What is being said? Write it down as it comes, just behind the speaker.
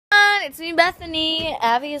everyone, it's me, Bethany,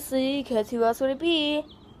 obviously, because who else would it be?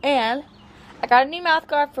 And I got a new mouth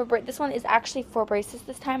guard for this one is actually for braces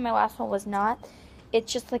this time. My last one was not.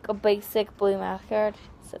 It's just like a basic blue mouth guard,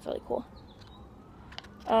 so it's really cool.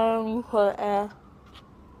 Oh.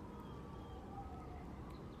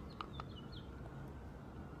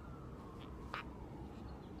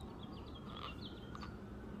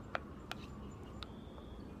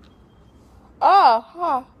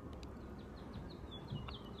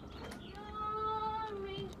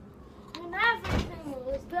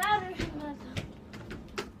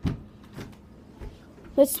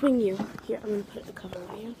 Let's swing you. Here, I'm gonna put a cover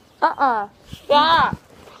on you. Stop.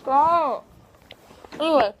 Stop.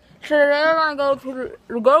 Anyway, so today we're gonna go to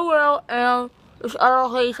the Goodwill and this other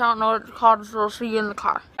place. I don't know what it's called, so we'll see you in the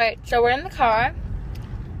car. Alright, so we're in the car.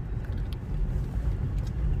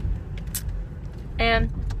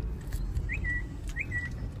 And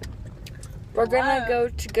we're gonna go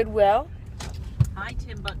to Goodwill. Hi,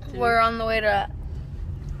 Timbuktu. We're on the way to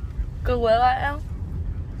Goodwill right now.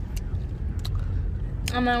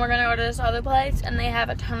 And then we're gonna go to this other place, and they have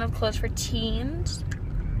a ton of clothes for teens.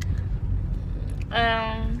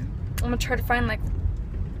 I'm gonna try to find like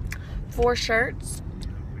 4 shirts.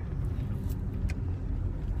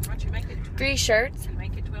 Why don't you make it 3 shirts. You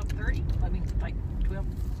make it 12:30. I mean, like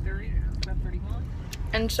 12:30, 12:31.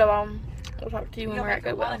 And so we'll talk to you when we're at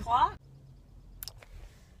Goodwill. 1 o'clock.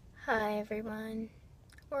 Hi everyone.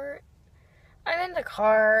 I'm in the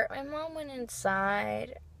car. My mom went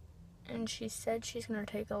inside and she said she's gonna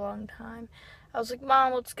take a long time. I was like,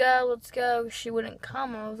 Mom, let's go. She wouldn't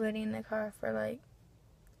come. I was waiting in the car for like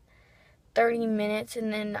 30 minutes,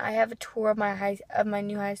 and then I have a tour of my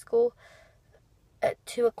new high school at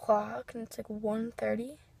 2 o'clock, and it's like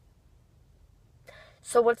 1:30.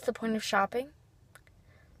 So what's the point of shopping?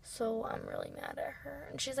 So I'm really mad at her,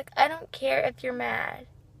 and she's like, I don't care if you're mad.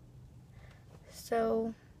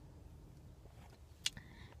 So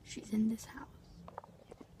she's in this house.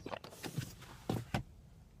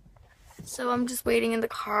 So I'm just waiting in the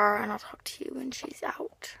car, and I'll talk to you when she's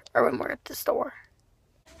out, or when we're at the store.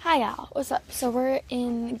 Hi y'all, what's up? So we're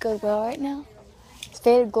in Goodwill right now. It's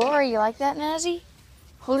Faded Glory. You like that, Nazzy?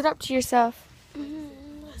 Hold it up to yourself.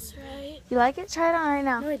 That's right. You like it? Try it on right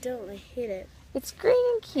now. No, I don't. I hate it. It's green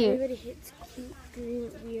and cute. Everybody hates cute,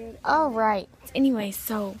 green, weird. Alright. Anyway,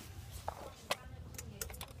 so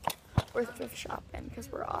we're thrift shopping because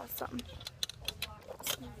we're awesome.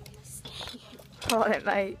 Hold on at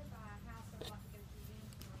night.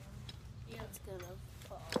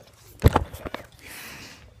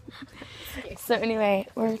 So anyway,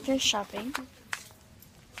 we're thrift shopping.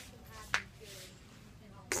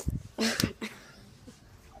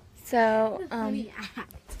 So,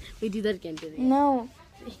 We do that again, didn't we? no.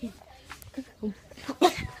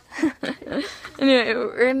 Anyway,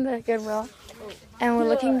 we're in the Goodwill, and we're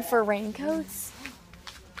looking for raincoats,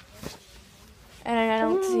 and I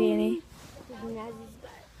don't see any.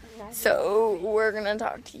 So we're gonna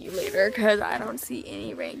talk to you later because I don't see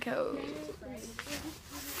any raincoats.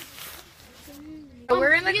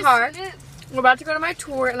 We're in the car. We're about to go to my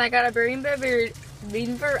tour, and I got a they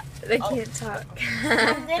can't talk.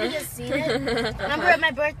 Did you see it? Remember at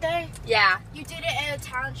my birthday? Yeah. You did it at a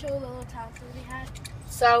talent show, the little talent show we had.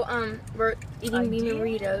 So we're eating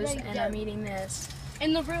burritos, and I'm eating this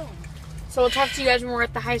In the room. So we'll talk to you guys when we're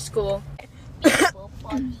at the high school.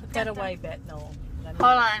 Put that away, Bet. No. Hold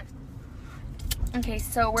on. Okay,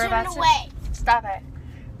 so we're about to stop it.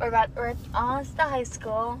 We're almost to high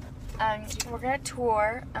school. We're gonna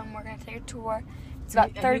tour. We're gonna take a tour. It's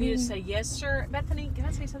about 30. You need to say yes, sir. Bethany, can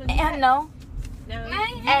I say something? And no. No.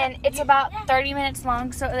 And it's about 30 minutes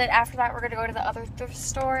long. So then after that, we're gonna go to the other thrift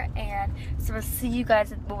store, and so we'll see you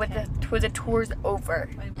guys when the tour's over.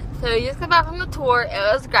 So you just got back from the tour. It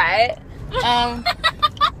was great.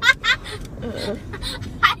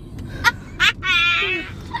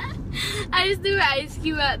 I just threw an ice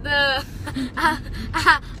cube at the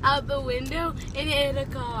out the window and it hit a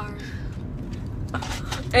car.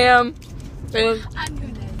 And I'm doing that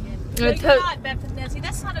again. You're not, Bethany.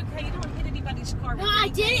 That's not okay. You don't hit anybody's car. No, I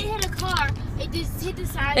didn't hit a car. It just hit the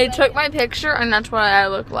side. they took my picture, and that's what I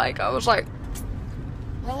looked like. I was like,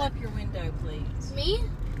 Roll up your window, please. Me?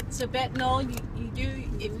 So, Bethnal,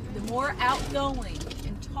 the more outgoing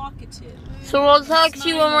and talkative. so we'll talk to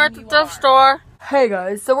you when we're at the thrift store. Hey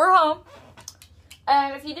guys, so we're home.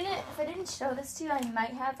 And if I didn't show this to you, I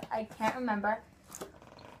might have. I can't remember.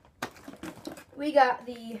 We got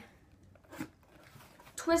the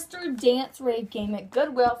Twister Dance Rave game at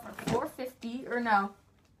Goodwill for $4.50, or no?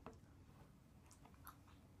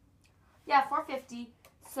 Yeah, $4.50.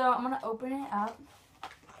 So I'm gonna open it up,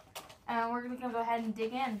 and we're gonna go ahead and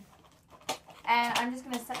dig in. And I'm just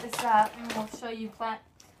going to set this up and we'll show you when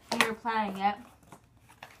you're planning it.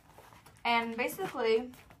 And basically,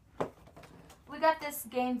 we got this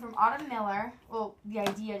game from Autumn Miller. Well, the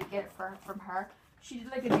idea to get it from her. She did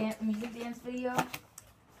like a music dance video.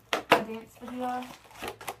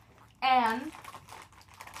 And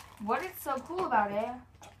what is so cool about it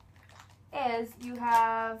is you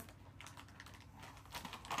have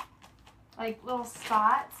like little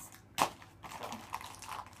spots. So,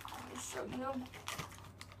 let me show you.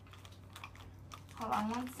 Hold on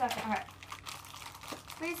 1 second. Alright.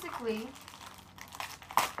 Basically,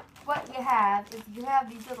 what you have is you have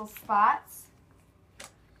these little spots.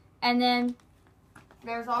 And then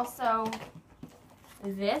there's also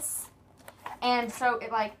this. And so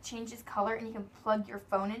it like changes color and you can plug your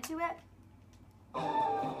phone into it.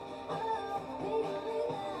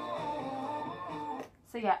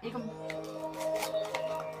 So yeah, you can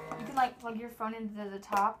like plug your phone into the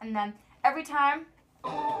top, and then every time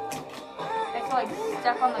you have to like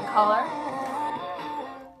step on the color.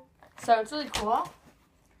 So it's really cool.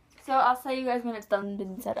 So I'll tell you guys when it's done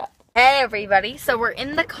been set up. Hey everybody, so we're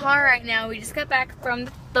in the car right now. We just got back from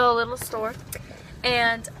the little store,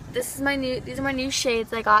 and these are my new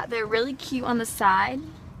shades I got. They're really cute on the side.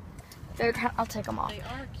 They're kind of, I'll take them off. They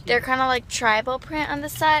are cute. They're kind of like tribal print on the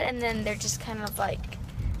side, and then they're just kind of like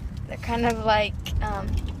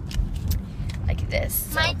this.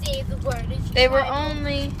 So My favorite word is they were tribal.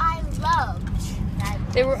 only I love tribal.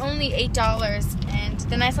 They were only $8, and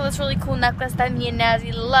then I saw this really cool necklace that me and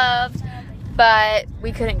Nazi loved, but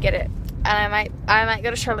we couldn't get it. And I might go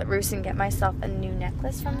to Charlotte Russe and get myself a new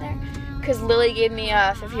necklace from there, because Lily gave me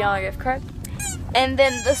a $50 gift card. And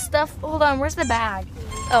then the stuff, hold on, where's the bag?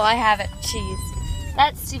 Oh, I have it. Jeez.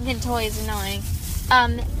 That stinking toy is annoying.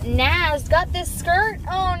 Naz got this skirt.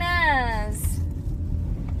 Oh, Naz.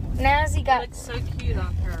 Nazi got. It looks so cute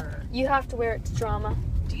on her. You have to wear it to drama.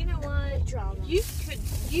 Do you know what? Drama. You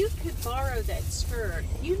could borrow that skirt.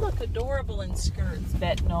 You look adorable in skirts,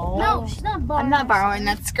 Betnol. No, she's not borrowing. I'm not borrowing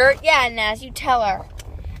that skirt. Yeah, Naz, you tell her.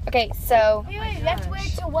 Okay, so Wait, let's wear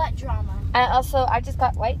it to what drama? I just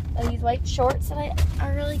got these white shorts that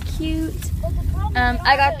are really cute. But the problem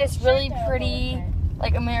I got this really pretty,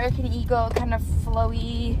 like American Eagle kind of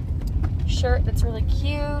flowy shirt that's really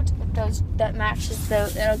cute. With those that matches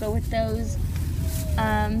those. That'll go with those.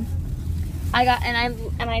 I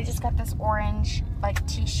just got this orange like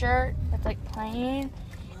t-shirt that's like plain,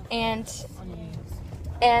 and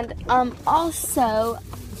also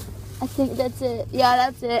I think that's it. Yeah,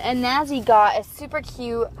 that's it. And Nazi got a super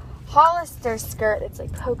cute Hollister skirt that's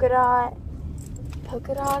like polka dotted,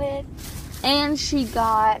 and she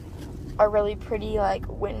got a really pretty like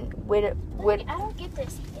Wait, I don't get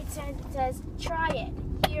this. It says try it.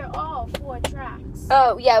 Here are all 4 tracks.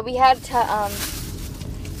 Oh yeah, we had to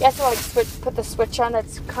you have to like put the switch on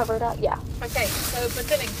that's covered up. Yeah. Okay, but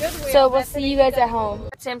then at Goodwill. So we'll see you guys at home.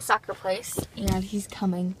 Sam's soccer place, and he's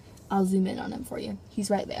coming. I'll zoom in on him for you. He's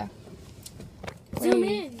right there. Zoom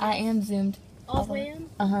in. I am zoomed. All the way in?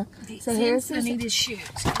 So here's I need his shoes.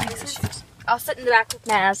 I'll sit in the back with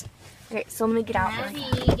Naz. Okay, so let me get out. Nazi,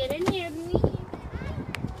 get in here.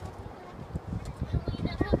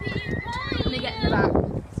 Let me get in the back.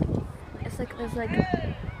 It's like there's like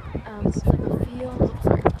a field.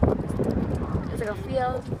 Sorry. There's like a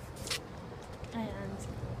field. And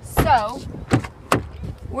so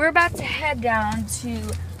we're about to head down to,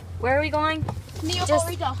 where are we going? Neo Just-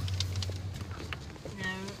 Burrito. No,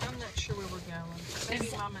 I'm not sure where we're going. Maybe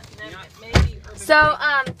Mama. Maybe. So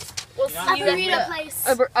we'll see A you at burrito the- place.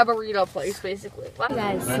 A burrito place, basically. Hey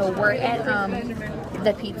guys, so we're at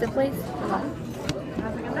the pizza place.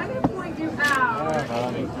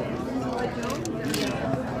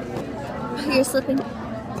 You're slipping.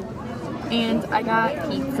 And I got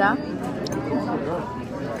pizza.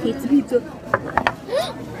 Pizza.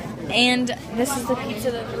 And this is the pizza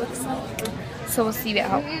that it looks like. So we'll see you at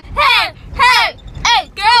home. Hey,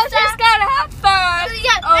 girls, just gotta have fun.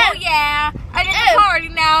 Oh yeah, I'm in the party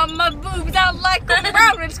now. My boobs out like a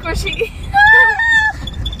round and squishy.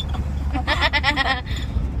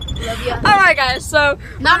 Love you. All right, guys. So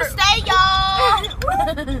Namaste, y'all.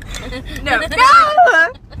 no.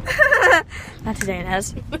 Not today,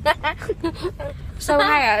 Naz. So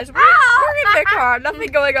hi guys, we're in the car.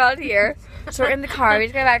 Nothing going on here. So we're in the car. We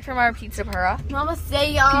just got back from our pizza pura.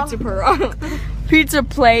 Namaste, y'all. Pizza pura. Pizza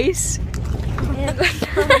place.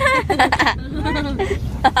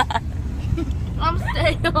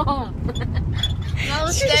 Namaste, y'all.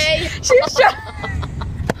 Namaste.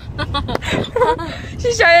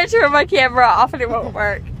 She's trying to turn my camera off and it won't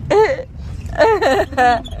work.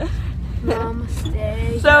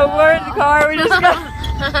 Namaste. So we're in the car. We just got.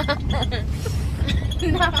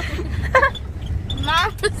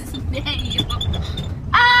 Mama's nail.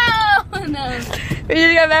 Oh no. We need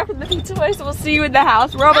to go back from the pizza place. We'll see you in the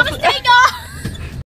house. We're almost. Mama's take off.